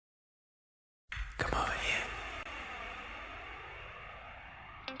Come over here.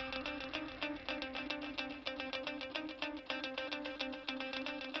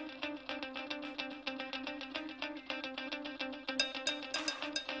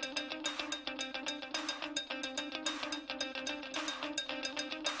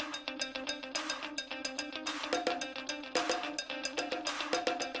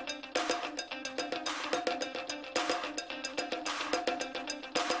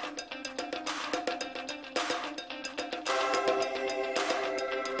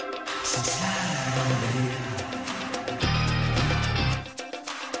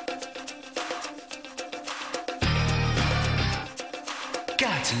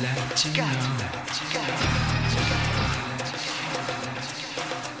 Got to let you know.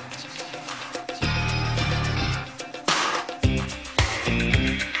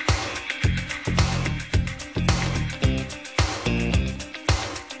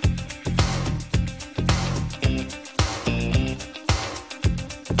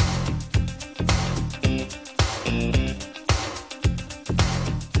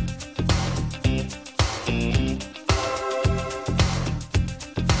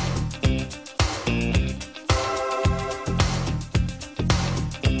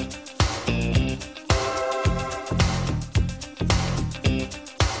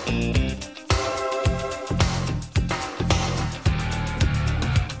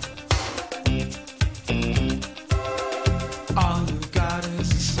 All you got is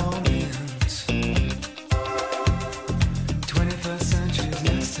this moment. 21st century's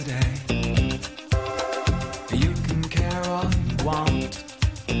yesterday. You can care all you want.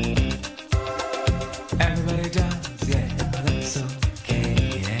 Everybody does, yeah, that's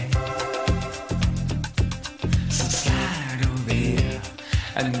okay. So slide over here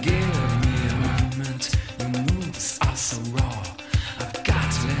and give me a moment. Your moves are so raw. I've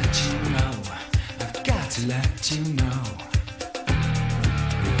got to let you know. I've got to let you know.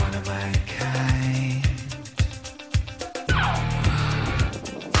 You're one of my kind.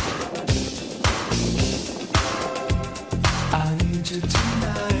 I need you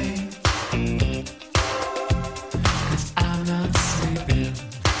tonight, 'cause I'm not sleeping.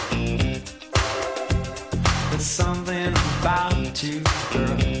 There's something about you,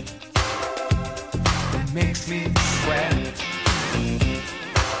 girl, that makes me sweat.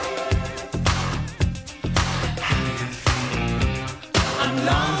 How do you feel? I'm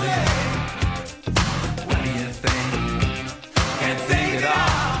lonely. What do you think? Can't think at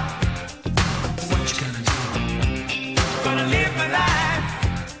all. What you gonna do? Gonna live my life.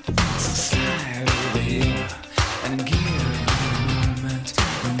 So slide over here and give me a moment.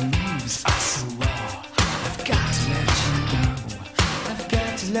 Your moves are so raw. I've got to let you know. I've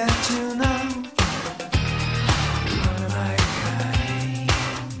got to let you know. You're one of my kind.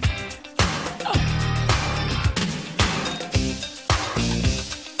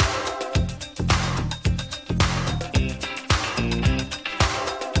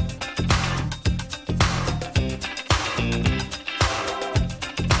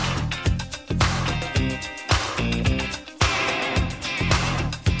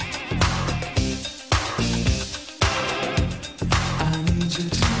 I need you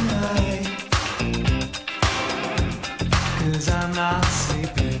tonight, 'cause I'm not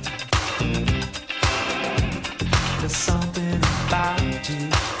sleeping. There's something about you,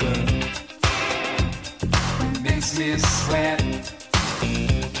 girl, that makes me sweat.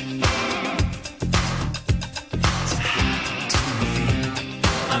 So how do you feel?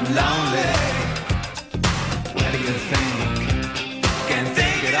 I'm lonely. What do you think? Can't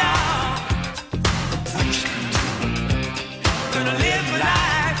think at all. What you gonna do? Gonna live my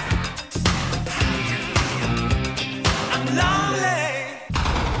life. How do you feel? I'm lonely.